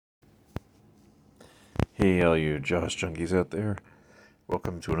Hey, all you Josh junkies out there.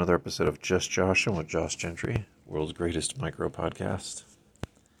 Welcome to another episode of Just Joshin' with Josh Gentry, world's greatest micro podcast.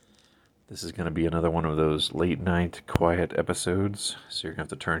 This is going to be another one of those late night quiet episodes, so you're going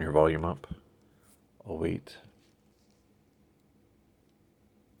to have to turn your volume up. I'll wait.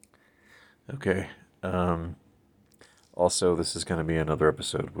 Okay. Also, this is going to be another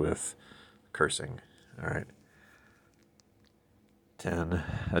episode with cursing. All right. 10.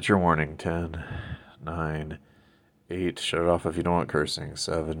 That's your warning. 10, 9, 8. Shut it off if you don't want cursing.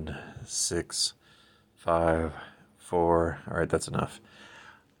 7, 6, 5, 4. All right, that's enough.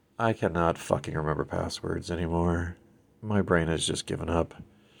 I cannot fucking remember passwords anymore. My brain has just given up.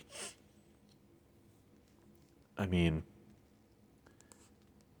 I mean,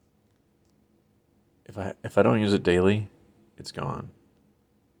 if I don't use it daily, it's gone.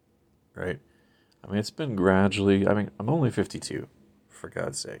 Right? I mean, it's been gradually. I mean, I'm only 52, for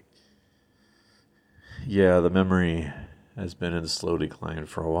God's sake. Yeah, the memory has been in slow decline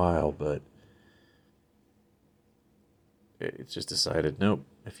for a while, but it's just decided, nope.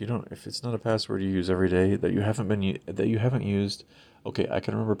 If it's not a password you use every day that you haven't used, okay, I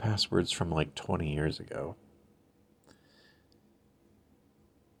can remember passwords from like 20 years ago.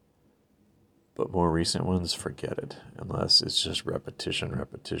 But more recent ones, forget it, unless it's just repetition.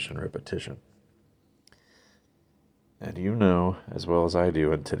 And you know, as well as I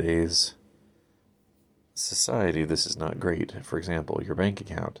do, in today's society, this is not great. For example, your bank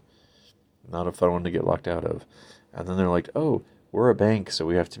account. Not a fun one to get locked out of. And then they're like, oh, we're a bank, so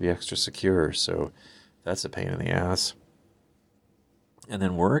we have to be extra secure. So that's a pain in the ass. And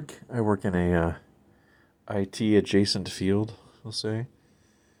then work. I work in a IT adjacent field, we'll say.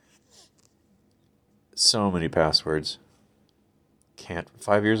 So many passwords.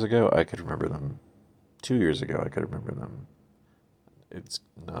 5 years ago, I could remember them. 2 years ago, I could remember them.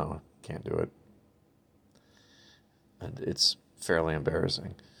 Can't do it. And it's fairly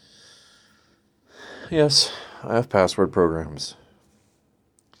embarrassing. Yes, I have password programs.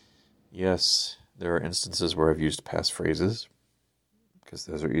 Yes, there are instances where I've used passphrases, because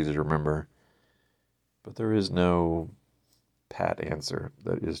those are easy to remember. But there is no pat answer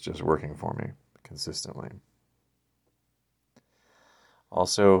that is just working for me consistently.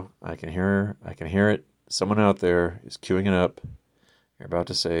 Also, I can hear it. Someone out there is queuing it up. You're about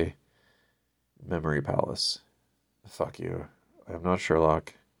to say, Memory Palace. Fuck you. I am not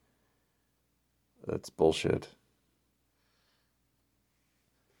Sherlock. That's bullshit.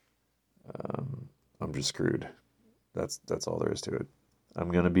 I'm just screwed. That's all there is to it.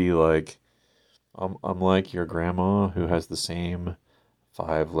 I'm gonna be like, I'm like your grandma who has the same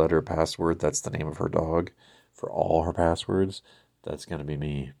 5-letter password. That's the name of her dog for all her passwords. That's gonna be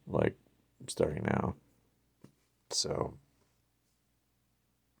me, like, starting now. So,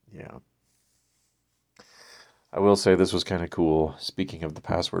 yeah. I will say this was kind of cool. Speaking of the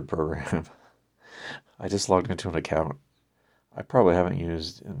password program, I just logged into an account I probably haven't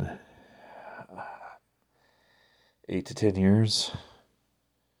used in 8 to 10 years.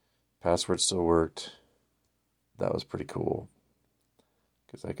 Password still worked. That was pretty cool.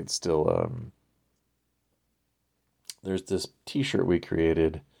 Because I could still... There's this t-shirt we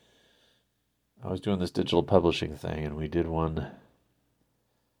created. I was doing this digital publishing thing, and we did one.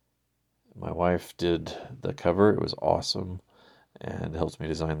 My wife did the cover. It was awesome, and helped me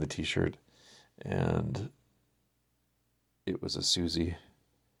design the t-shirt. And it was a Susie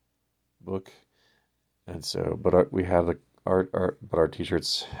book. And so, but we have the art, but our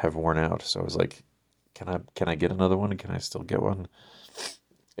t-shirts have worn out. So I was like, can I get another one? Can I still get one?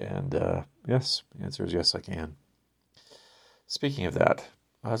 And yes, the answer is yes, I can. Speaking of that,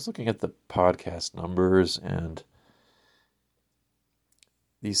 I was looking at the podcast numbers, and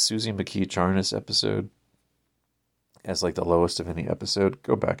the Susie McKee Charnas episode as like the lowest of any episode.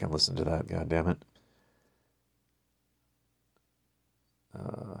 Go back and listen to that, goddammit.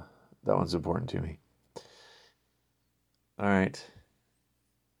 That one's important to me. All right.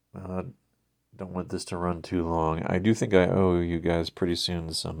 Don't want this to run too long. I do think I owe you guys pretty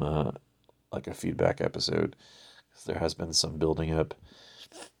soon some like a feedback episode, because there has been some building up.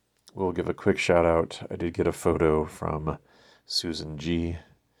 We'll give a quick shout out. I did get a photo from Susan G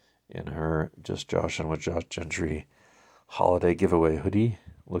in her Just Joshin' with Josh Gentry holiday giveaway hoodie,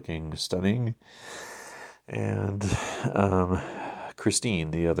 looking stunning. And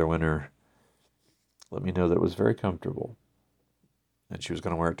Christine, the other winner, let me know that it was very comfortable, and she was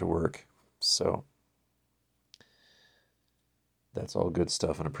going to wear it to work. So that's all good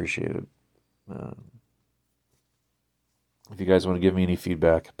stuff and appreciated. If you guys want to give me any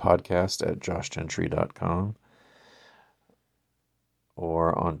feedback, podcast at joshgentry.com,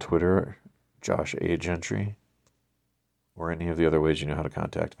 or on Twitter, Josh A. Gentry, or any of the other ways you know how to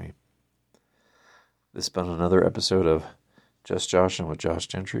contact me. This has been another episode of Just Joshin' with Josh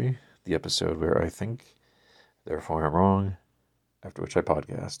Gentry, the episode where I think, therefore I'm wrong, after which I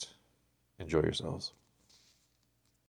podcast. Enjoy yourselves.